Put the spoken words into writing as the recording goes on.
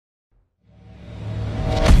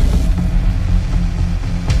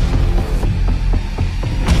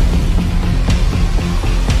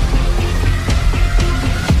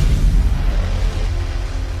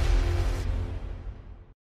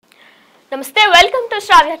నమస్తే welcome to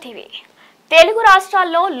Sravya TV. Telugu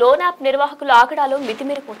రాష్ట్రాల్లో loan app నిర్వాహకులు ఆగడాలు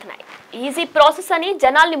మితిమీరిపోతున్నాయి. ఈజీ ప్రాసెస్ అని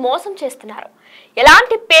జనాల్ని మోసం చేస్తున్నారు.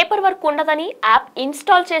 ఎలాంటి పేపర్ వర్క్ ఉండదని యాప్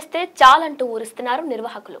ఇన్స్టాల్ చేస్తే చాలంటూ ఊరిస్తున్నారు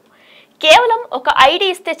నిర్వాహకులు. కేవలం ఒక ఐడి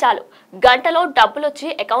ఇస్తే చాలు గంటలో డబ్బులు వచ్చి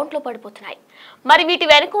అకౌంట్లో పడిపోతున్నాయి. మరి వీటి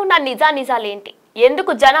వెనుక ఉన్న నిజాలేంటి?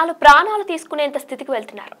 ఎందుకు జనాలు ప్రాణాలు తీసుకునేంత స్థితికి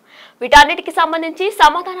వెళ్తున్నారు? వీటన్నిటికి సంబంధించి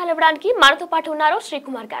సమాధానాలు ఇవ్వడానికి మనతో పాటు ఉన్నారు శ్రీ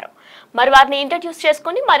కుమార్ గారు. మరి వారిని ఇంట్రడ్యూస్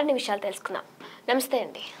చేసుకొని మరిన్ని విషయాలు తెలుసుకుందాం. నమస్తే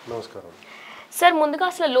అండి. నమస్కారం సార్, ముందుగా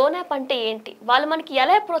అసలు లోన్ యాప్ అంటే ఏంటి? వాళ్ళు మనకి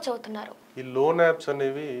ఎలా అప్రోచ్ అవుతున్నారు? ఈ లోన్ యాప్స్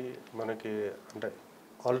అనేవి మనకి అంటే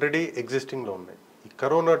ఆల్రెడీ ఎగ్జిస్టింగ్లో ఉన్నాయి. ఈ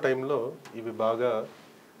కరోనా టైంలో ఇవి బాగా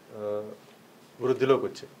వృద్ధిలోకి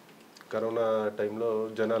వచ్చాయి. కరోనా టైంలో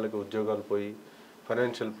జనాలకు ఉద్యోగాలు పోయి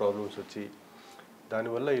ఫైనాన్షియల్ ప్రాబ్లమ్స్ వచ్చి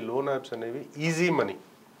దానివల్ల ఈ లోన్ యాప్స్ అనేవి ఈజీ మనీ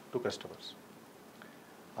టు కస్టమర్స్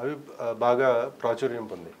అవి బాగా ప్రాచుర్యం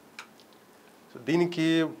పొందాయి. సో దీనికి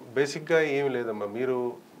బేసిక్గా ఏమి లేదమ్మా, మీరు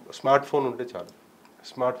స్మార్ట్ ఫోన్ ఉంటే చాలు.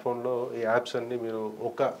 స్మార్ట్ ఫోన్లో ఈ యాప్స్ అన్నీ మీరు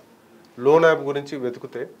ఒక లోన్ యాప్ గురించి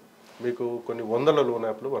వెతికితే మీకు కొన్ని వందల లోన్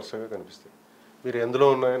యాప్లు వరుసగా కనిపిస్తాయి. మీరు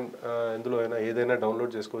ఎందులో అయినా ఏదైనా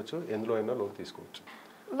డౌన్లోడ్ చేసుకోవచ్చు, ఎందులో అయినా లోన్ తీసుకోవచ్చు.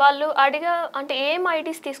 వాళ్ళు అంటే ఏం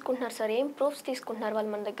ఐడీస్ తీసుకుంటున్నారు సార్? ఏం ప్రూఫ్స్ తీసుకుంటున్నారు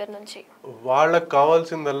వాళ్ళు మన దగ్గర నుంచి? వాళ్ళకి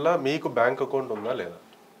కావాల్సిందల్లా మీకు బ్యాంక్ అకౌంట్ ఉందా లేదా.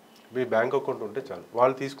 మీ బ్యాంక్ అకౌంట్ ఉంటే చాలు.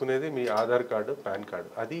 వాళ్ళు తీసుకునేది మీ ఆధార్ కార్డు, పాన్ కార్డు.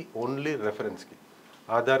 అది only రెఫరెన్స్కి.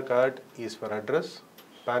 Aadhaar card is for address,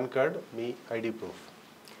 pan card me ID proof.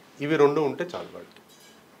 ఇవి రెండు ఉంటే చాలు వాళ్ళకి.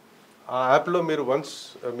 ఆ యాప్లో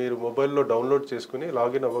మీరు మొబైల్లో డౌన్లోడ్ చేసుకుని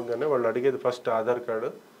లాగిన్ అవ్వగానే వాళ్ళు అడిగేది ఫస్ట్ ఆధార్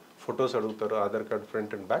కార్డు ఫొటోస్ అడుగుతారు. Aadhaar card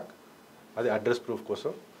front and back, అది అడ్రస్ ప్రూఫ్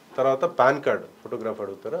కోసం. తర్వాత పాన్ కార్డ్ ఫోటోగ్రాఫ్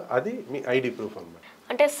అడుగుతారు, అది మీ ఐడి ప్రూఫ్ అన్నమాట.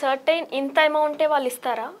 అంటే సర్టైన్ ఇంత అమౌంటే వాళ్ళు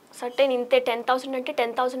ఇస్తారా? సర్టైన్ ఇంతే 10,000 అంటే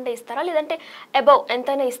 10,000 ఇస్తారా, లేదంటే అబౌవ్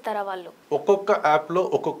ఎంతైనా ఇస్తారా వాళ్ళు? ఒక్కొక్క యాప్లో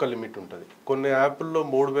ఒక్కొక్క లిమిట్ ఉంటుంది. కొన్ని యాప్ల్లో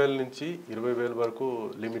 3,000 నుంచి 20,000 వరకు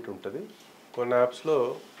లిమిట్ ఉంటుంది. కొన్ని యాప్స్లో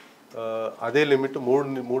అదే లిమిట్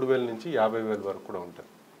 3,000 నుంచి 50,000 వరకు కూడా ఉంటుంది.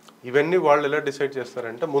 ఇవన్నీ వాళ్ళు ఎలా డిసైడ్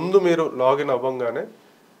చేస్తారంటే, ముందు మీరు లాగిన్ అవ్వగానే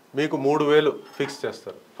మీకు 3,000 ఫిక్స్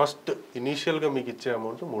చేస్తారు. ఫస్ట్ ఇనీషియల్గా మీకు ఇచ్చే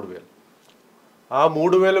అమౌంట్ 3,000. ఆ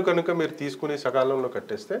 3,000 కనుక మీరు తీసుకుని సకాలంలో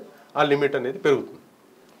కట్టేస్తే ఆ లిమిట్ అనేది పెరుగుతుంది.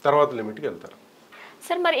 తర్వాత లిమిట్కి వెళ్తారు.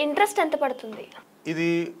 సార్, మరి ఇంట్రెస్ట్ ఎంత పడుతుంది? ఇది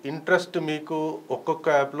ఇంట్రెస్ట్ మీకు ఒక్కొక్క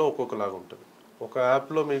యాప్లో ఒక్కొక్కలాగా ఉంటుంది. ఒక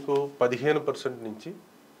యాప్లో మీకు 15% నుంచి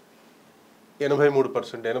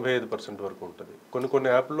 83%, 85% వరకు ఉంటుంది. కొన్ని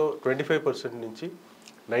యాప్లో 25% నుంచి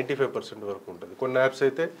 95% వరకు ఉంటుంది. కొన్ని యాప్స్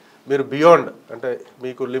అయితే మీరు బియాండ్ అంటే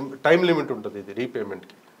మీకు టైం లిమిట్ ఉంటుంది. ఇది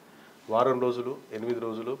రీపేమెంట్కి వారం రోజులు, 8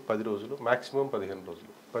 రోజులు, 10 రోజులు, మ్యాక్సిమం 15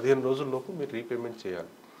 రోజులు. 15 రోజుల్లోపు మీరు రీపేమెంట్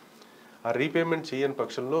చేయాలి. ఆ రీపేమెంట్ చేయని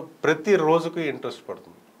పక్షంలో ప్రతి రోజుకి ఇంట్రెస్ట్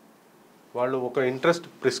పడుతుంది. వాళ్ళు ఒక ఇంట్రెస్ట్,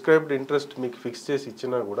 ప్రిస్క్రైబ్డ్ ఇంట్రెస్ట్ మీకు ఫిక్స్ చేసి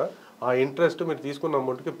ఇచ్చినా కూడా ఆ ఇంట్రెస్ట్ మీరు తీసుకున్న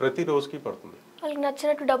అమౌంట్కి ప్రతి రోజుకి పడుతుంది. వాళ్ళకి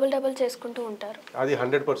నచ్చినట్టు డబుల్ చేసుకుంటూ ఉంటారు. అది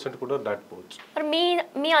 100% కూడా దాటిపోవచ్చు. మరి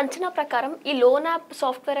మీ అంచనా ప్రకారం ఈ లోన్ యాప్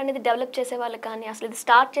సాఫ్ట్వేర్ అనేది డెవలప్ చేసే వాళ్ళు కానీ, అసలు ఇది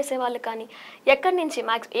స్టార్ట్ చేసే వాళ్ళు కానీ ఎక్కడి నుంచి,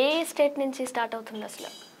 ఏ స్టేట్ నుంచి స్టార్ట్ అవుతుంది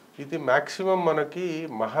అసలు? ఇది మ్యాక్సిమం మనకి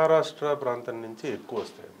మహారాష్ట్ర ప్రాంతం నుంచి ఎక్కువ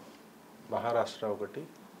వస్తాయి. మహారాష్ట్ర ఒకటి,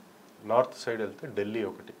 నార్త్ సైడ్ వెళ్తే ఢిల్లీ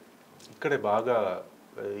ఒకటి. ఇక్కడే బాగా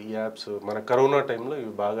ఈ యాప్స్ మన కరోనా టైంలో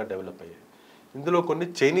ఇవి బాగా డెవలప్ అయ్యాయి. ఇందులో కొన్ని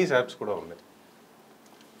చైనీస్ యాప్స్ కూడా ఉన్నాయి.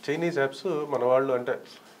 చైనీస్ యాప్స్ మన వాళ్ళు అంటే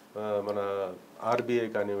మన ఆర్బీఐ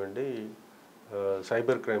కానివ్వండి,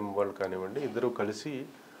 సైబర్ క్రైమ్ వాళ్ళు కానివ్వండి, ఇద్దరు కలిసి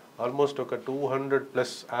ఆల్మోస్ట్ ఒక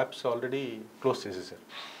 200+ యాప్స్ ఆల్రెడీ క్లోజ్ చేసేసారు.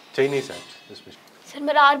 Chinese apps especially. సార్,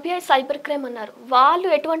 మరి ఆర్బీఐ సైబర్ క్రైమ్ అన్నారు, వాళ్ళు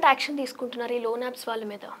ఎటువంటి యాక్షన్ తీసుకుంటున్నారు ఈ లోన్ యాప్స్ వాళ్ళ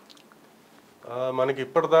మీద? మనకి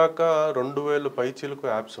ఇప్పటిదాకా 2,000 పైచీలకు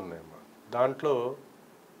యాప్స్ ఉన్నాయమ్మా. దాంట్లో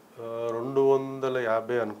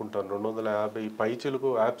 250 అనుకుంటాను, 250 పైచీలకు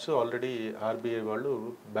యాప్స్ ఆల్రెడీ ఆర్బీఐ వాళ్ళు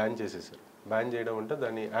బ్యాన్ చేసేసారు. బ్యాన్ చేయడం అంటే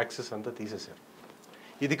దాని యాక్సెస్ అంతా తీసేశారు.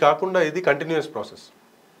 ఇది కాకుండా ఇది కంటిన్యూస్ ప్రాసెస్.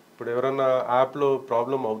 ఇప్పుడు ఎవరన్నా యాప్లో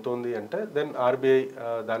ప్రాబ్లం అవుతుంది అంటే దెన్ ఆర్బీఐ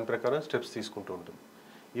దాని ప్రకారం స్టెప్స్ తీసుకుంటూ ఉంటుంది.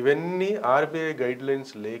 ఇవన్నీ ఆర్బీఐ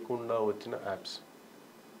గైడ్లైన్స్ లేకుండా వచ్చిన యాప్స్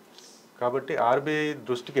కాబట్టి ఆర్బీఐ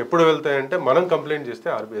దృష్టికి ఎప్పుడు వెళ్తాయంటే మనం కంప్లైంట్ చేస్తే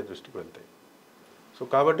ఆర్బీఐ దృష్టికి వెళ్తాయి. సో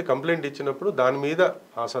కాబట్టి కంప్లైంట్ ఇచ్చినప్పుడు దాని మీద,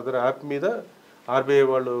 ఆ సదరు యాప్ మీద ఆర్బీఐ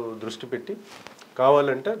వాళ్ళు దృష్టి పెట్టి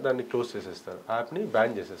కావాలంటే దాన్ని క్లోజ్ చేసేస్తారు, యాప్ని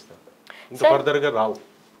బ్యాన్ చేసేస్తారు, ఇంకా ఫర్దర్గా రావు.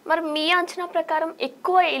 మరి మీ అంచనా ప్రకారం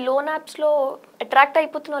ఎక్కువ ఈ లోన్ యాప్స్లో అట్రాక్ట్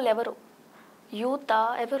అయిపోతున్న వాళ్ళు ఎవరు? యూతా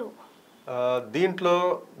ఎవరు?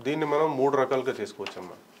 దీన్ని మనం 3 రకాలుగా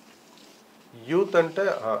చేసుకోవచ్చమ్మా. యూత్ అంటే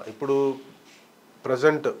ఇప్పుడు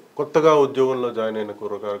ప్రజెంట్ కొత్తగా ఉద్యోగంలో జాయిన్ అయిన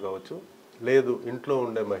కుర్రకారు కావచ్చు, లేదు ఇంట్లో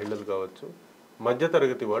ఉండే మహిళలు కావచ్చు,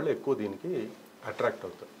 మధ్యతరగతి వాళ్ళు ఎక్కువ దీనికి అట్రాక్ట్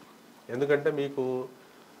అవుతారు. ఎందుకంటే మీకు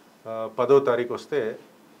 10వ తారీఖు వస్తే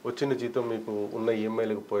వచ్చిన జీతం మీకు ఉన్న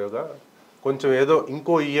ఈఎంఐలకు పోయగా కొంచెం ఏదో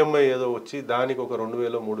ఇంకో ఈఎంఐ ఏదో వచ్చి దానికి ఒక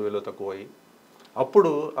 2000 3000 తక్కువ అయ్యి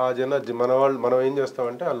అప్పుడు ఆ మనం ఏం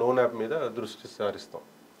చేస్తామంటే ఆ లోన్ యాప్ మీద దృష్టి సారిస్తాం.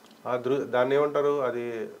 దాన్ని ఏమంటారు, అది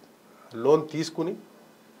లోన్ తీసుకుని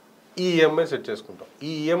ఈ ఈఎంఐ సెట్ చేసుకుంటాం.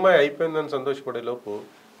 ఈ ఈఎంఐ అయిపోయిందని సంతోషపడే లోపు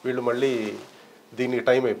వీళ్ళు మళ్ళీ దీనికి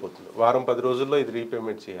టైం అయిపోతుంది. వారం 10 రోజుల్లో ఇది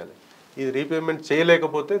రీపేమెంట్ చేయాలి. ఇది రీపేమెంట్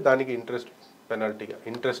చేయలేకపోతే దానికి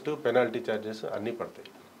ఇంట్రెస్ట్ పెనాల్టీ ఛార్జెస్ అన్నీ పడతాయి.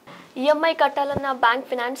 ఈఎంఐ కట్టాలన్నా, బ్యాంక్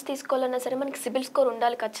ఫినాన్స్ తీసుకోవాలన్నా సరే మనకి సిబిల్ స్కోర్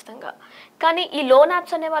ఉండాలి ఖచ్చితంగా. కానీ ఈ లోన్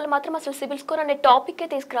యాప్స్ అనే వాళ్ళు మాత్రం అసలు సిబిల్ స్కోర్ అనే టాపిక్కే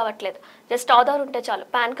తీసుకురావట్లేదు. జస్ట్ ఆధార్ ఉంటే చాలు,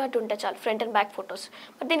 పాన్ కార్డు ఉంటే చాలు, ఫ్రంట్ అండ్ బ్యాక్ ఫొటోస్.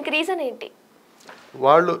 మరి దీనికి రీజన్ ఏంటి?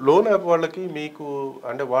 వాళ్ళు లోన్ యాప్ వాళ్ళకి మీకు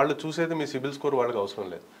అంటే వాళ్ళు చూసేది మీ సిబిల్ స్కోర్ వాళ్ళకి అవసరం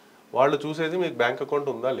లేదు. వాళ్ళు చూసేది మీకు బ్యాంక్ అకౌంట్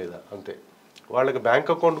ఉందా లేదా అంతే. వాళ్ళకి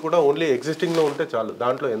బ్యాంక్ అకౌంట్ కూడా ఓన్లీ ఎగ్జిస్టింగ్లో ఉంటే చాలు.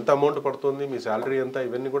 దాంట్లో ఎంత అమౌంట్ పడుతుంది, మీ శాలరీ ఎంత,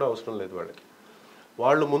 ఇవన్నీ కూడా అవసరం లేదు వాళ్ళకి.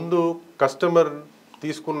 వాళ్ళు ముందు కస్టమర్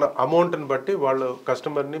తీసుకున్న అమౌంట్ని బట్టి వాళ్ళు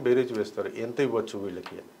కస్టమర్ని బేరీజ్ వేస్తారు, ఎంత ఇవ్వచ్చు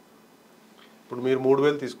వీళ్ళకి అని. ఇప్పుడు మీరు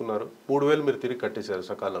 3000 తీసుకున్నారు, 3000 మీరు తిరిగి కట్టేశారు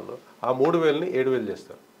సకాలంలో, ఆ 3000ని 7000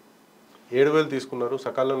 చేస్తారు. 7000 తీసుకున్నారు,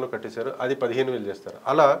 సకాలంలో కట్టేశారు, అది 15000 చేస్తారు.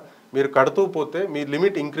 అలా మీరు కడుతూ పోతే మీ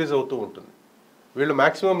లిమిట్ ఇంక్రీజ్ అవుతూ ఉంటుంది. వీళ్ళు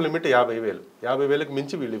మ్యాక్సిమం లిమిట్ 50000. 50000కి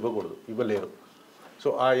మించి వీళ్ళు ఇవ్వలేరు. సో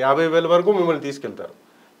ఆ 50000 వరకు మిమ్మల్ని తీసుకెళ్తారు.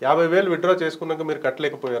 50000 విత్డ్రా చేసుకున్నాక మీరు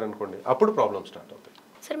కట్టలేకపోయారనుకోండి, అప్పుడు ప్రాబ్లమ్ స్టార్ట్ అవుతాయి.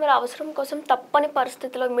 సరే, మరి అవసరం కోసం తప్పని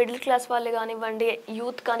పరిస్థితిలో మిడిల్ క్లాస్ వాళ్ళు కానివ్వండి,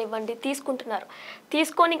 యూత్ కానివ్వండి తీసుకుంటున్నారు.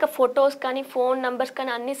 తీసుకొని ఇంకా ఫొటోస్ కానీ, ఫోన్ నెంబర్స్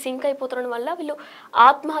కానీ అన్నీ సింక్ అయిపోతుండడం వల్ల వీళ్ళు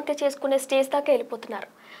ఆత్మహత్య చేసుకునే స్టేజ్ దాకా వెళ్ళిపోతున్నారు.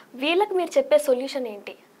 వీళ్ళకి మీరు చెప్పే సొల్యూషన్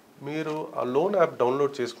ఏంటి? మీరు ఆ లోన్ యాప్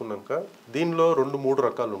డౌన్లోడ్ చేసుకున్నాక దీనిలో 2-3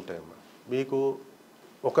 రకాలు ఉంటాయమ్మా. మీకు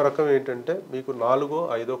ఒక రకం ఏంటంటే మీకు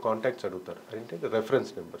 4-5 కాంటాక్ట్స్ అడుగుతారు, అంటే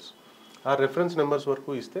రెఫరెన్స్ నెంబర్స్. ఆ రెఫరెన్స్ నెంబర్స్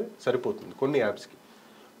వరకు ఇస్తే సరిపోతుంది కొన్ని యాప్స్కి.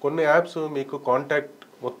 కొన్ని యాప్స్ మీకు కాంటాక్ట్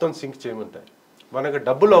మొత్తం సింక్ చేయమంటాయి. మనకు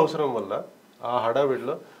డబ్బులు అవసరం వల్ల ఆ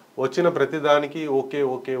హడావిడిలో వచ్చిన ప్రతిదానికి ఓకే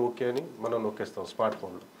ఓకే ఓకే అని మనం నొక్కేస్తాం స్మార్ట్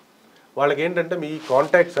ఫోన్లో. వాళ్ళకి ఏంటంటే మీ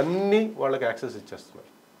కాంటాక్ట్స్ అన్నీ వాళ్ళకి యాక్సెస్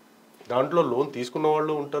ఇచ్చేస్తున్నారు. దాంట్లో లోన్ తీసుకున్న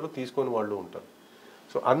వాళ్ళు ఉంటారు, తీసుకొని వాళ్ళు ఉంటారు.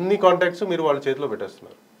 సో అన్ని కాంటాక్ట్స్ మీరు వాళ్ళ చేతిలో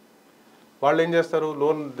పెట్టేస్తున్నారు. వాళ్ళు ఏం చేస్తారు,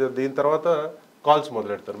 లోన్ దీని తర్వాత కాల్స్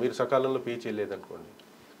మొదలెడతారు. మీరు సకాలంలో పే చేయలేదనుకోండి,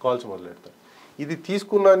 కాల్స్ మొదలెడతారు. ఇది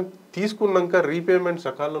తీసుకున్నాక రీపేమెంట్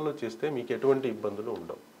సకాలంలో చేస్తే మీకు ఎటువంటి ఇబ్బందులు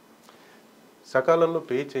ఉండవు. సకాలంలో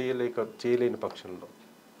పే చేయలేని పక్షంలో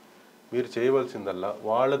మీరు చేయవలసిందల్లా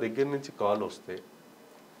వాళ్ళ దగ్గర నుంచి కాల్ వస్తే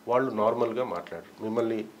వాళ్ళు నార్మల్గా మాట్లాడరు,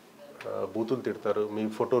 మిమ్మల్ని బూతులు తిడతారు, మీ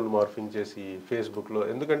ఫోటోలు మార్ఫింగ్ చేసి ఫేస్బుక్లో.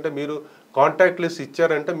 ఎందుకంటే మీరు కాంటాక్ట్ లిస్ట్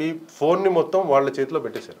ఇచ్చారంటే మీ ఫోన్ని మొత్తం వాళ్ళ చేతిలో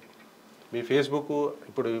పెట్టేశారు. మీ ఫేస్బుక్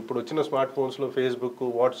ఇప్పుడు వచ్చిన స్మార్ట్ ఫోన్స్లో ఫేస్బుక్,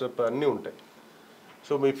 వాట్సాప్ అన్నీ ఉంటాయి.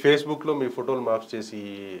 సో మీ ఫేస్బుక్లో మీ ఫోటోలు మార్ఫ్ చేసి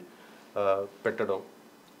పెట్టడం,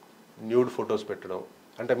 న్యూడ్ ఫొటోస్ పెట్టడం,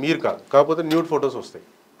 అంటే మీరు కాకపోతే న్యూడ్ ఫొటోస్ వస్తాయి.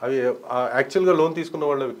 అవి యాక్చువల్గా లోన్ తీసుకున్న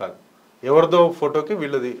వాళ్ళవి కాదు, ఎవరిదో ఫోటోకి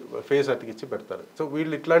వీళ్ళది ఫేస్ అతికిచ్చి పెడతారు. సో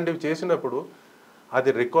వీళ్ళు ఇట్లాంటివి చేసినప్పుడు అది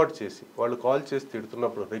రికార్డ్ చేసి, వాళ్ళు కాల్ చేసి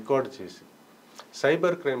తిడుతున్నప్పుడు రికార్డ్ చేసి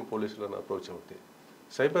సైబర్ క్రైమ్ పోలీసులను అప్రోచ్ అవుతాయి.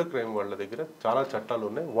 సైబర్ క్రైమ్ వాళ్ళ దగ్గర చాలా చట్టాలు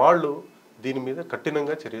ఉన్నాయి, వాళ్ళు దీని మీద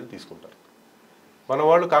కఠినంగా చర్యలు తీసుకుంటారు. మన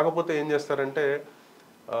వాళ్ళు కాకపోతే ఏం చేస్తారంటే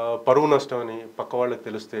పరువు నష్టం అని, పక్క వాళ్ళకి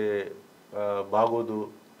తెలిస్తే బాగోదు,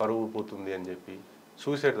 పరువు పోతుంది అని చెప్పి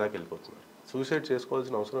సూసైడ్ దాకా వెళ్ళిపోతున్నారు. సూసైడ్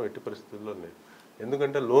చేసుకోవాల్సిన అవసరం ఎట్టి పరిస్థితుల్లో లేదు.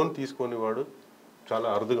 ఎందుకంటే లోన్ తీసుకొని వాడు చాలా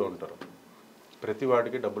అరుదుగా ఉంటారు, ప్రతి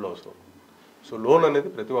వాడికి డబ్బులు అవసరం. సో లోన్ అనేది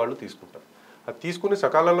ప్రతి వాళ్ళు తీసుకుంటారు. అది తీసుకుని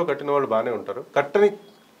సకాలంలో కట్టిన వాళ్ళు బాగానే ఉంటారు.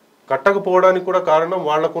 కట్టకపోవడానికి కూడా కారణం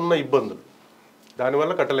వాళ్ళకున్న ఇబ్బందులు,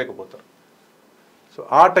 దానివల్ల కట్టలేకపోతారు. సో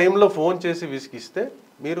ఆ టైంలో ఫోన్ చేసి విసిగిస్తే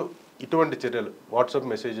మీరు ఇటువంటి చర్యలు, వాట్సాప్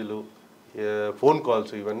మెసేజ్లు, ఫోన్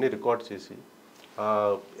కాల్స్ ఇవన్నీ రికార్డ్ చేసి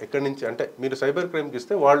ఎక్కడి నుంచి అంటే మీరు సైబర్ క్రైమ్కి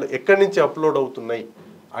ఇస్తే వాళ్ళు ఎక్కడి నుంచి అప్లోడ్ అవుతున్నాయి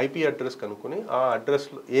ఐపీ అడ్రస్ కనుక్కొని ఆ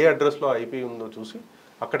అడ్రస్లో ఏ అడ్రస్లో ఐపీ ఉందో చూసి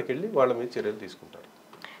అక్కడికి వెళ్ళి వాళ్ళ మీద చర్యలు తీసుకుంటారు.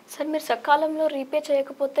 సార్, మీరు సకాలంలో రీపే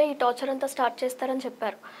చేయకపోతే ఈ టార్చర్ అంతా స్టార్ట్ చేస్తారని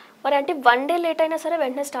చెప్పారు. మరి అంటే 1 డే లేట్ అయినా సరే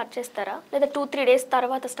వెంటనే స్టార్ట్ చేస్తారా, లేదా 2-3 డేస్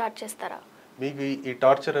తర్వాత స్టార్ట్ చేస్తారా? మీకు ఈ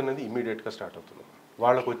టార్చర్ అనేది ఇమీడియట్గా స్టార్ట్ అవుతుంది.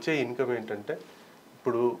 వాళ్ళకు వచ్చే ఇన్కమ్ ఏంటంటే,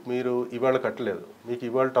 ఇప్పుడు మీరు ఇవాళ కట్టలేదు, మీకు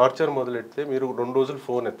ఇవాళ టార్చర్ మొదలెడితే మీరు 2 రోజులు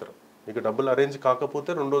ఫోన్ ఎత్తరు, మీకు డబ్బులు అరేంజ్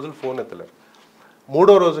కాకపోతే 2 రోజులు ఫోన్ ఎత్తలేరు.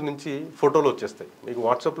 3వ రోజు నుంచి ఫోటోలు వచ్చేస్తాయి మీకు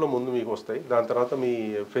వాట్సాప్లో, ముందు మీకు వస్తాయి, దాని తర్వాత మీ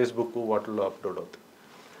ఫేస్బుక్ వాటిల్లో అప్లోడ్ అవుతాయి.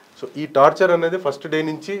 సో ఈ టార్చర్ అనేది ఫస్ట్ డే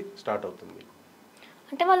నుంచి స్టార్ట్ అవుతుంది.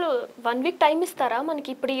 అంటే వాళ్ళు 1 వీక్ టైం ఇస్తారా మనకి?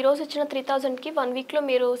 ఇప్పుడు ఈ రోజు ఇచ్చిన 3000కి 1 వీక్లో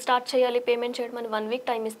మీరు స్టార్ట్ చేయాలి పేమెంట్ చేయడం అని 1 వీక్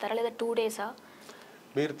టైం ఇస్తారా, లేదా 2 డేసా?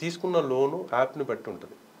 మీరు తీసుకున్న లోను యాప్ని బట్టి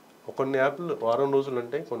ఉంటుంది. కొన్ని యాప్లు వారం రోజులు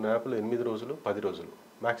ఉంటాయి, కొన్ని యాప్లు 8 రోజులు, 10 రోజులు,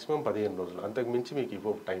 మ్యాక్సిమం 15 రోజులు, అంతకు మించి మీకు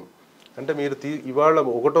ఇవ్వ టైం. అంటే మీరు ఇవాళ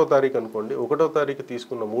 1వ తారీఖు అనుకోండి, 1వ తారీఖు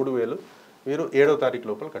తీసుకున్న 3000 మీరు 7వ తారీఖు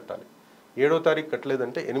లోపల కట్టాలి. 7వ తారీఖు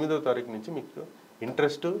కట్టలేదంటే 8వ తారీఖు నుంచి మీకు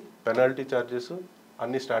ఇంట్రెస్ట్, పెనాల్టీ ఛార్జెస్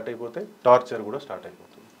అన్నీ స్టార్ట్ అయిపోతాయి, టార్చర్ కూడా స్టార్ట్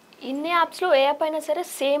అయిపోతుంది. ఇన్ని యాప్స్లో ఏ యాప్ అయినా సరే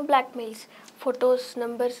సేమ్ బ్లాక్మెయిల్స్, ఫొటోస్,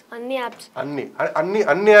 నంబర్స్, అన్ని యాప్స్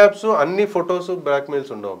అన్ని యాప్స్ అన్ని ఫొటోస్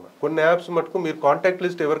బ్లాక్మెయిల్స్ ఉండవు. కొన్ని యాప్స్ మటుకు మీరు కాంటాక్ట్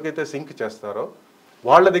లిస్ట్ ఎవరికైతే సింక్ చేస్తారో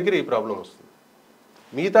వాళ్ళ దగ్గర ఈ ప్రాబ్లం వస్తుంది.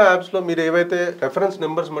 మిగతా యాప్స్లో మీరు ఏవైతే రెఫరెన్స్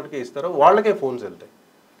నెంబర్స్ మటుకే ఇస్తారో వాళ్ళకే ఫోన్స్ వెళ్తాయి.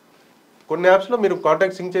 కొన్ని యాప్స్లో మీరు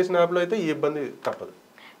కాంటాక్ట్ సింక్ చేసిన యాప్లో అయితే ఈ ఇబ్బంది తప్పదు.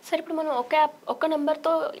 సార్ ఇప్పుడు మనం ఒక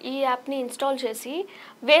నెంబర్తో ఈ యాప్ని ఇన్స్టాల్ చేసి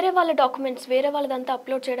వేరే వాళ్ళ డాక్యుమెంట్స్ వేరే వాళ్ళదంతా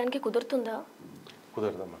అప్లోడ్ చేయడానికి కుదురుతుందా?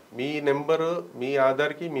 కుదరదమ్మా. మీ నెంబరు, మీ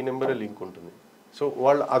ఆధార్కి మీ నెంబరే లింక్ ఉంటుంది. సో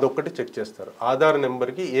వాళ్ళు అదొక్కటి చెక్ చేస్తారు. ఆధార్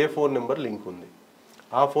నెంబర్కి ఏ ఫోన్ నెంబర్ లింక్ ఉంది,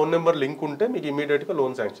 ఆ ఫోన్ నెంబర్ లింక్ ఉంటే మీకు ఇమీడియట్గా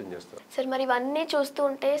లోన్ శాంక్షన్ చేస్తారు. సార్ మరి ఇవన్నీ చూస్తూ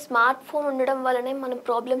ఉంటే స్మార్ట్ ఫోన్ ఉండడం వల్లనే మనం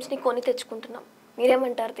ప్రాబ్లమ్స్ని కొని తెచ్చుకుంటున్నాం,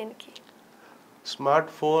 మీరేమంటారు దీనికి?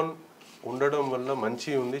 స్మార్ట్ ఫోన్ ఉండడం వల్ల మంచి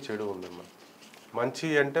ఉంది, చెడు ఉందమ్మా. మంచి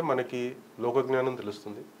అంటే మనకి లోకజ్ఞానం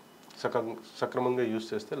తెలుస్తుంది, సక్రమంగా యూజ్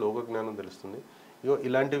చేస్తే లోకజ్ఞానం తెలుస్తుంది.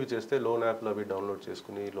 ఇలాంటివి చేస్తే లోన్ యాప్లు అవి డౌన్లోడ్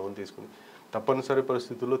చేసుకుని లోన్ తీసుకుని తప్పనిసరి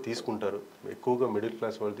పరిస్థితుల్లో తీసుకుంటారు. ఎక్కువగా మిడిల్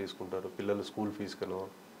క్లాస్ వాళ్ళు తీసుకుంటారు. పిల్లలు స్కూల్ ఫీజుకనో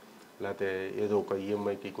లేకపోతే ఏదో ఒక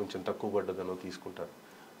ఈఎంఐకి కొంచెం తక్కువ పడ్డదనో తీసుకుంటారు.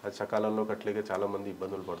 అది సకాలంలో కట్టలేక చాలామంది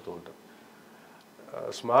ఇబ్బందులు పడుతూ ఉంటారు.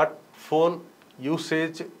 స్మార్ట్ ఫోన్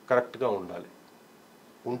యూసేజ్ కరెక్ట్గా ఉండాలి.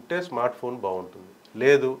 ఉంటే స్మార్ట్ ఫోన్ బాగుంటుంది.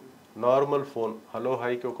 లేదు నార్మల్ ఫోన్, హలో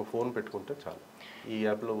హైకి ఒక ఫోన్ పెట్టుకుంటే చాలు. ఈ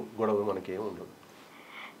యాప్లో గొడవ మనకేం ఉండదు.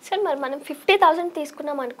 సార్ మరి మనం 50,000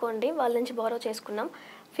 తీసుకున్నాం అనుకోండి, వాళ్ళ నుంచి బారో చేసుకున్నాం,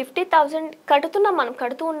 50,000 కడుతున్నాం, మనం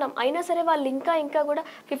కడుతూ ఉన్నాం, అయినా సరే వాళ్ళు ఇంకా కూడా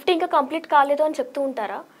 50 ఇంకా కంప్లీట్ కాలేదు అని చెప్తూ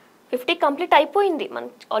ఉంటారా? 50 కంప్లీట్ అయిపోయింది, మనం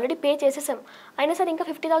ఆల్రెడీ పే చేసేసాం, అయినా సరే ఇంకా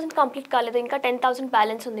 50,000 కంప్లీట్ కాలేదు, ఇంకా 10,000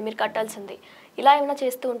 బ్యాలెన్స్ ఉంది మీరు కట్టాల్సింది, ఇలా ఏమైనా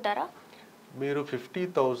చేస్తూ ఉంటారా? మీరు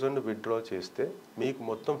 50,000 విత్డ్రా చేస్తే మీకు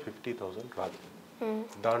మొత్తం 50,000 రాదు.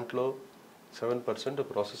 దాంట్లో 7%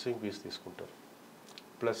 ప్రాసెసింగ్ ఫీజు తీసుకుంటారు.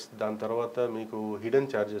 ప్లస్ దాని తర్వాత మీకు హిడెన్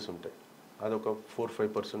ఛార్జెస్ ఉంటాయి, అదొక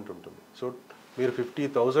 4-5% ఉంటుంది. సో మీరు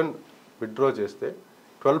 50,000 విత్డ్రా చేస్తే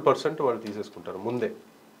 12% వాళ్ళు తీసేసుకుంటారు ముందే.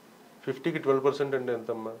 50కి 12% అంటే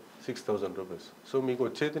ఎంతమ్మా? 6,000 రూపీస్. సో మీకు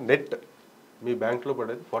వచ్చేది నెట్ మీ బ్యాంక్లో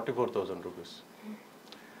పడేది 44,000 రూపీస్.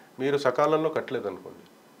 మీరు సకాలంలో కట్టలేదనుకోండి,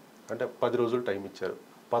 అంటే 10 రోజులు టైం ఇచ్చారు,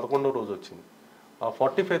 11వ రోజు వచ్చింది, ఆ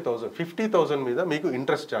 50,000 మీద మీకు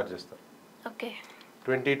ఇంట్రెస్ట్ ఛార్జ్ చేస్తారు. ఓకే,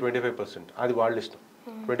 20-25%. అది వాళ్ళ ఇష్టం.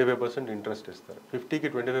 25% ఇంట్రెస్ట్ ఇస్తారు. 50కి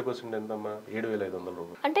 25% ఎంతమ్మా? 7,500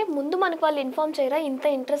 రూపాయలు. అంటే ముందు మనకు వాళ్ళు ఇన్ఫార్మ్ చేయరా ఇంత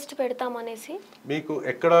ఇంట్రెస్ట్ పెడతామనేసి? మీకు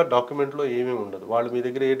ఎక్కడ డాక్యుమెంట్లో ఏమీ ఉండదు. వాళ్ళు మీ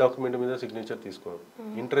దగ్గర ఏ డాక్యుమెంట్ మీద సిగ్నేచర్ తీసుకోరు.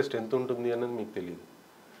 ఇంట్రెస్ట్ ఎంత ఉంటుంది అన్నది మీకు తెలియదు.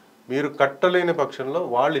 మీరు కట్టలేని పక్షంలో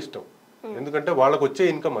వాళ్ళ ఇష్టం. ఎందుకంటే వాళ్ళకు వచ్చే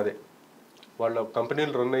ఇన్కమ్ అదే, వాళ్ళ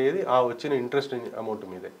కంపెనీలు రన్ అయ్యేది ఆ వచ్చిన ఇంట్రెస్ట్ అమౌంట్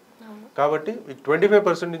మీదే. కాబట్టి మీకు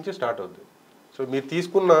 25% నుంచి స్టార్ట్ అవుతుంది. సో మీరు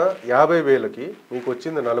తీసుకున్న 50,000కి మీకు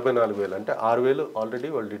వచ్చింది 44,000, అంటే 6,000 ఆల్రెడీ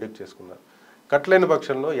వాళ్ళు డిడక్ట్ చేసుకున్నారు. కట్టలేని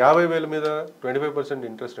పక్షంలో 50,000 మీద 25%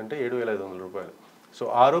 ఇంట్రెస్ట్ అంటే 7,500 రూపాయలు. సో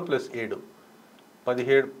 6 + 7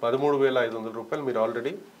 13,500 రూపాయలు మీరు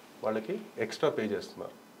ఆల్రెడీ వాళ్ళకి ఎక్స్ట్రా పే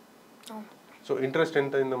చేస్తున్నారు. సో ఇంట్రెస్ట్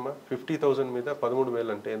ఎంత అయిందమ్మా? 50,000 మీద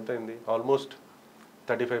 13,000 అంటే ఎంత అయింది? ఆల్మోస్ట్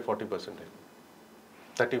 35-40% అయింది.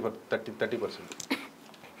 30%.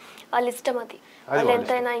 వాళ్ళ ఇష్టం, అది వాళ్ళు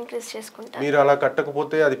ఎంతైనా ఇంక్రీజ్ చేసుకుంటారు. మీరు అలా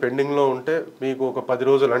కట్టకపోతే అది పెండింగ్లో ఉంటే మీకు ఒక 10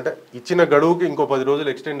 రోజులు, అంటే ఇచ్చిన గడువుకి ఇంకో 10 రోజులు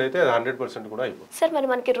ఎక్స్టెండ్ అయితే అది 100% కూడా అయిపోతుంది. సార్ మరి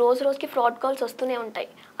మనకి రోజుకి ఫ్రాడ్ కాల్స్ వస్తూనే ఉంటాయి.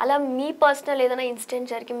 అలా మీ పర్సనల్ ఏదైనా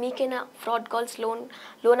ఇన్సిడెంట్ జరిగి మీకైనా ఫ్రాడ్ కాల్స్,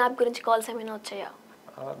 లోన్ యాప్ గురించి కాల్స్ ఏమైనా వచ్చాయా?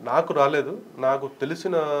 నాకు రాలేదు. నాకు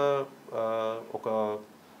తెలిసిన ఒక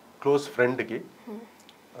క్లోజ్ ఫ్రెండ్కి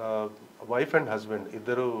వైఫ్ అండ్ హస్బెండ్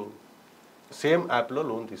ఇద్దరు సేమ్ యాప్లో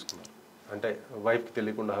లోన్ తీసుకున్నారు. అంటే వైఫ్కి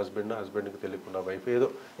తెలియకుండా హస్బెండ్, హస్బెండ్కి తెలియకుండా వైఫ్, ఏదో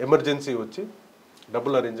ఎమర్జెన్సీ వచ్చి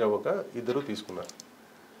డబ్బులు అరేంజ్ అవ్వక ఇద్దరు తీసుకున్నారు.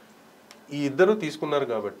 ఈ ఇద్దరు తీసుకున్నారు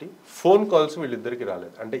కాబట్టి ఫోన్ కాల్స్ వీళ్ళిద్దరికి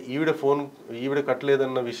రాలేదు. అంటే ఈవిడ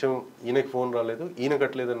కట్టలేదన్న విషయం ఈయనకి ఫోన్ రాలేదు, ఈయన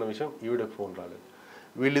కట్టలేదన్న విషయం ఈవిడకి ఫోన్ రాలేదు.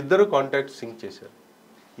 వీళ్ళిద్దరూ కాంటాక్ట్ సింక్ చేశారు.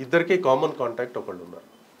 ఇద్దరికి కామన్ కాంటాక్ట్ ఒకళ్ళు ఉన్నారు.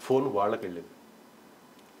 ఫోన్ వాళ్ళకి వెళ్ళింది.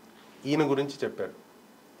 ఈయన గురించి చెప్పారు,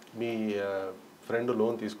 మీ ఫ్రెండ్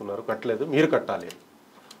లోన్ తీసుకున్నారు, కట్టలేదు, మీరు కట్టాలి.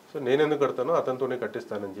 సో నేను ఎందుకు కడతానో అతనితోనే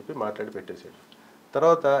కట్టిస్తానని చెప్పి మాట్లాడి పెట్టేశాడు.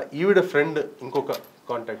 తర్వాత ఈవిడ ఫ్రెండ్ ఇంకొక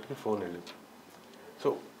కాంటాక్ట్కి ఫోన్ వెళ్ళింది. సో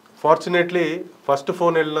ఫార్చునేట్లీ ఫస్ట్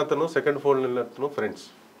ఫోన్ వెళ్ళిన అతను, సెకండ్ ఫోన్ వెళ్ళిన అతను ఫ్రెండ్స్,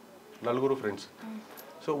 నలుగురు ఫ్రెండ్స్.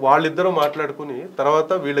 సో వాళ్ళిద్దరూ మాట్లాడుకుని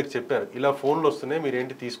తర్వాత వీళ్ళకి చెప్పారు, ఇలా ఫోన్లు వస్తున్నాయి,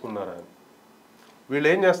 మీరేంటి తీసుకున్నారా అని. వీళ్ళు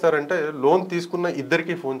ఏం చేస్తారంటే లోన్ తీసుకున్న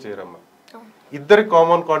ఇద్దరికి ఫోన్ చేయరమ్మా, ఇద్దరికి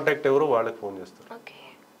కామన్ కాంటాక్ట్ ఎవరో వాళ్ళకి ఫోన్ చేస్తారు.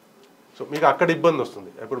 సో మీకు అక్కడ ఇబ్బంది వస్తుంది.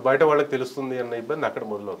 ఇప్పుడు బయట వాళ్ళకి తెలుస్తుంది అన్న ఇబ్బంది అక్కడ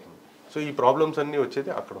మొదలవుతుంది. సో ఈ ప్రాబ్లమ్స్ అన్నీ వచ్చేది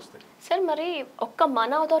అక్కడ వస్తాయి. సార్ మరి ఒక్క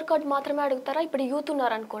మన ఆధార్ కార్డ్ మాత్రమే అడుగుతారా? ఇప్పుడు యూత్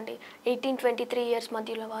ఉన్నారనుకోండి, 18-23 ఇయర్స్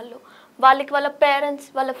మధ్యలో వాళ్ళకి వాళ్ళ పేరెంట్స్,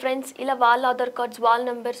 వాళ్ళ ఫ్రెండ్స్, ఇలా వాళ్ళ ఆధార్ కార్డ్స్, వాళ్ళ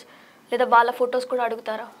నెంబర్స్ లేదా వాళ్ళ ఫొటోస్ కూడా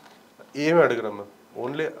అడుగుతారా? ఏమి అడగరమ్మా,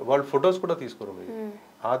 ఓన్లీ వాళ్ళ ఫొటోస్ కూడా తీసుకోరు. మీరు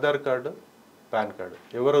ఆధార్ కార్డు, పాన్ కార్డు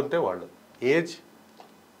ఎవరు ఉంటే వాళ్ళు, ఏజ్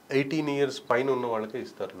 18 years పైన ఉన్న వాళ్ళకే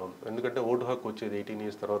ఇస్తారు లోన్. ఎందుకంటే ఓటు హక్కు వచ్చేది 18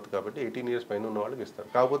 years తర్వాత కాబట్టి 18 years పైన ఉన్న వాళ్ళకి ఇస్తారు.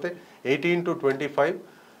 కాకపోతే 18 to 25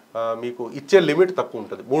 మీకు ఇచ్చే లిమిట్ తక్కువ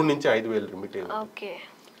ఉంటుంది, 3 నుంచి 5,000 లిమిట్.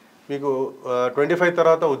 మీకు 25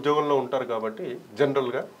 తర్వాత ఉద్యోగంలో ఉంటారు కాబట్టి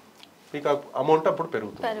జనరల్గా మీకు అమౌంట్ అప్పుడు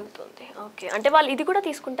పెరుగుతుంది. ఓకే, అంటే వాళ్ళు ఇది కూడా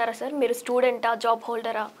తీసుకుంటారా సార్? మీరు స్టూడెంటా, జాబ్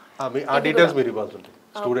హోల్డరా? ఆ డీటెయిల్స్ మీరు ఇవ్వాల్సి ఉంటుంది.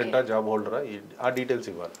 స్టూడెంటా, జాబ్ హోల్డరా, ఆ డీటెయిల్స్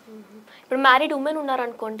ఇవ్వాలి. ఇప్పుడు మ్యారీడ్ ఉమెన్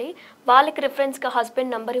ఉన్నారనుకోండి, వాళ్ళకి రిఫరెన్స్గా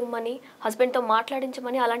హస్బెండ్ నెంబర్ ఇవ్వమని, హస్బెండ్తో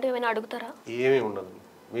మాట్లాడించమని అలాంటివి ఏమైనా అడుగుతారా? ఏమీ ఉండదు.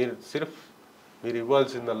 మీరు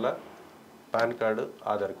ఇవ్వాల్సిందల్లా పాన్ కార్డు,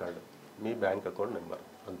 ఆధార్ కార్డు, మీ బ్యాంక్ అకౌంట్ నెంబర్,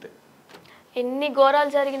 అంతే. ఎన్ని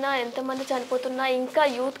ఘోరాలు జరిగినా, ఎంతమంది చనిపోతున్నా, ఇంకా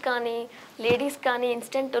యూత్ కానీ లేడీస్ కానీ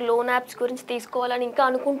ఇన్స్టెంట్ లోన్ యాప్స్ గురించి తీసుకోవాలని ఇంకా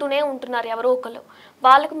అనుకుంటూనే ఉంటున్నారు ఎవరో ఒకరు.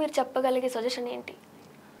 వాళ్ళకు మీరు చెప్పగలిగే సజెషన్ ఏంటి?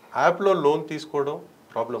 యాప్లో లోన్ తీసుకోవడం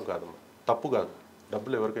ప్రాబ్లం కాదమ్మా, తప్పు కాదు.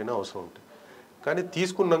 డబ్బులు ఎవరికైనా అవసరం ఉంటుంది, కానీ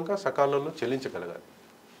తీసుకున్నాక సకాలంలో చెల్లించగలగాలి.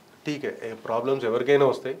 ఠీకే, ప్రాబ్లమ్స్ ఎవరికైనా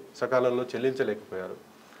వస్తాయి. సకాలంలో చెల్లించలేకపోయారు,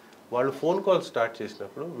 వాళ్ళు ఫోన్ కాల్ స్టార్ట్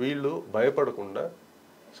చేసినప్పుడు వీళ్ళు భయపడకుండా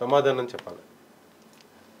సమాధానం చెప్పాలి.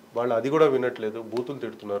 వాళ్ళు అది కూడా వినట్లేదు, బూతులు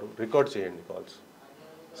తిడుతున్నారు, రికార్డ్ చేయండి కాల్స్.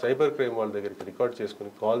 సైబర్ క్రైమ్ వాళ్ళ దగ్గరికి రికార్డ్ చేసుకుని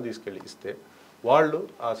కాల్ తీసుకెళ్ళి ఇస్తే వాళ్ళు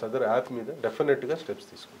ఆ సదర్ యాప్ మీద డెఫినెట్గా స్టెప్స్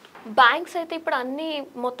తీసుకుంటారు. బ్యాంక్స్ అయితే ఇప్పుడు అన్ని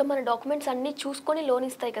మొత్తం మన డాక్యుమెంట్స్ అన్నీ చూసుకొని లోన్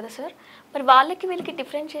ఇస్తాయి కదా సార్, మరి వాళ్ళకి వీళ్ళకి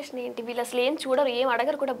డిఫరెన్షియేషన్ ఏంటి? వీళ్ళు అసలు ఏం చూడరు, ఏం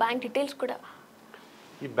అడగరు కూడా, బ్యాంక్ డీటెయిల్స్ కూడా.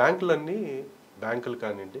 ఈ బ్యాంకులన్నీ, బ్యాంకులు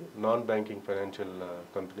కానివ్వండి, నాన్ బ్యాంకింగ్ ఫైనాన్షియల్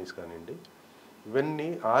కంపెనీస్ కానివ్వండి, ఇవన్నీ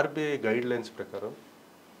ఆర్బీఐ గైడ్లైన్స్ ప్రకారం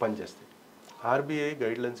పనిచేస్తాయి. ఆర్బీఐ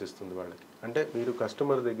గైడ్లైన్స్ ఇస్తుంది వాళ్ళకి, అంటే మీరు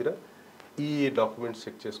కస్టమర్ దగ్గర ఈ డాక్యుమెంట్స్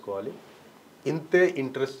చెక్ చేసుకోవాలి, ఇంతే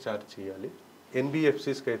ఇంట్రెస్ట్ ఛార్జ్ చేయాలి.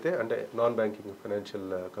 ఎన్బిఎఫ్సిస్కి అయితే, అంటే నాన్ బ్యాంకింగ్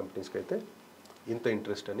ఫైనాన్షియల్ కంపెనీస్కి అయితే ఇంత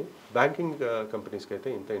ఇంట్రెస్ట్ అని, బ్యాంకింగ్ కంపెనీస్కి అయితే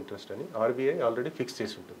ఇంత ఇంట్రెస్ట్ అని ఆర్బీఐ ఆల్రెడీ ఫిక్స్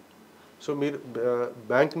చేసి ఉంటుంది. సో మీరు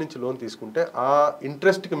బ్యాంక్ నుంచి లోన్ తీసుకుంటే ఆ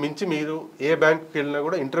ఇంట్రెస్ట్కి మించి మీరు ఏ బ్యాంక్కి వెళ్ళినా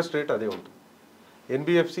కూడా ఇంట్రెస్ట్ రేట్ అదే ఉంటుంది.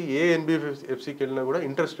 ఎన్బిఎఫ్సికి వెళ్ళినా కూడా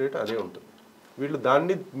ఇంట్రెస్ట్ రేట్ అదే ఉంటుంది. వీళ్ళు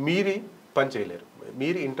దాన్ని మీరి పని చేయలేరు,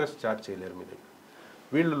 మీరు ఇంట్రెస్ట్ ఛార్జ్ చేయలేరు మీ దగ్గర.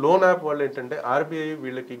 వీళ్ళు లోన్ యాప్ వాళ్ళు ఏంటంటే ఆర్బీఐ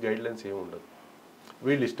వీళ్ళకి గైడ్లైన్స్ ఏమి ఉండదు,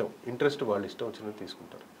 వీళ్ళు ఇష్టం, ఇంట్రెస్ట్ వాళ్ళు ఇష్టం వచ్చినట్టు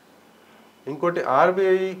తీసుకుంటారు. ఇంకోటి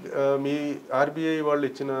ఆర్బీఐ వాళ్ళు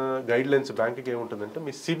ఇచ్చిన గైడ్లైన్స్ బ్యాంక్కి ఏముంటుందంటే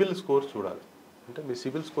మీ సిబిల్ స్కోర్ చూడాలి. అంటే మీ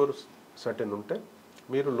సిబిల్ స్కోర్ సర్టెన్ ఉంటే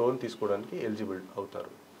మీరు లోన్ తీసుకోవడానికి ఎలిజిబుల్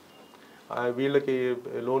అవుతారు. వీళ్ళకి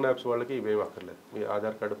లోన్ యాప్స్ వాళ్ళకి ఇవేమి అక్కర్లేదు, మీ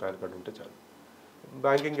ఆధార్ కార్డు, పాన్ కార్డు ఉంటే చాలు.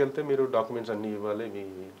 బ్యాంకింగ్కి వెళ్తే మీరు డాక్యుమెంట్స్ అన్నీ ఇవ్వాలి, మీ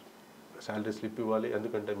శాలరీ స్లిప్ ఇవ్వాలి,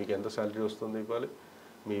 ఎందుకంటే మీకు ఎంత శాలరీ వస్తుందో ఇవ్వాలి,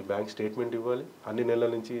 మీ బ్యాంక్ స్టేట్మెంట్ ఇవ్వాలి, అన్ని నెలల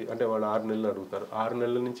నుంచి, అంటే వాళ్ళు 6 నెలలు అడుగుతారు, 6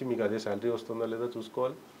 నెలల నుంచి మీకు అదే శాలరీ వస్తుందా లేదా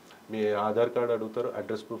చూసుకోవాలి. మీ ఆధార్ కార్డు అడుగుతారు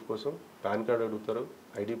అడ్రస్ ప్రూఫ్ కోసం, పాన్ కార్డు అడుగుతారు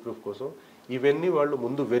ఐడి ప్రూఫ్ కోసం. ఇవన్నీ వాళ్ళు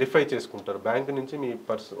ముందు వెరిఫై చేసుకుంటారు. బ్యాంక్ నుంచి మీ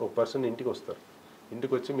ఒక పర్సన్ ఇంటికి వస్తారు,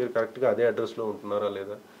 ఇంటికి వచ్చి మీరు కరెక్ట్గా అదే అడ్రస్లో ఉంటున్నారా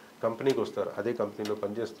లేదా, కంపెనీకి వస్తారు, అదే కంపెనీలో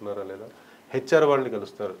పనిచేస్తున్నారా లేదా, హెచ్ఆర్ వాళ్ళని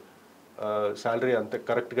కలుస్తారు, శాలరీ అంత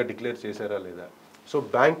కరెక్ట్గా డిక్లేర్ చేశారా లేదా. సో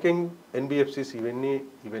బ్యాంకింగ్, ఎన్బిఎఫ్సిస్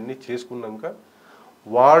ఇవన్నీ చేసుకున్నాక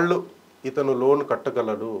వాళ్ళు ఇతను లోన్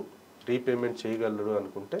కట్టగలడు, రీపేమెంట్ చేయగలడు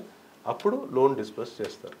అనుకుంటే అప్పుడు లోన్ డిస్బర్స్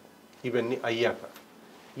చేస్తారు. ఇవన్నీ అయ్యాక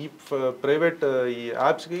ఈ ప్రైవేట్ ఈ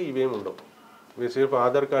యాప్స్కి ఇవేమి ఉండవు. మీరు సిర్ఫ్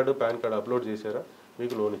Aadhaar card, pan card upload చేశారా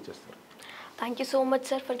మీకు లోన్ ఇచ్చేస్తారు. Thank you so much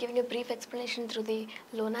sir for giving a brief explanation through the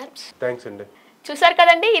loan apps. Thanks అండి. చూసారు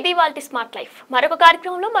కదండి, ఇది వాళ్ళ స్మార్ట్ లైఫ్. మరొక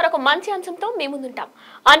కార్యక్రమంలో మరొక మంచి అంశంతో మీ ముందుంటాం.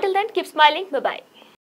 Until then keep smiling, by by.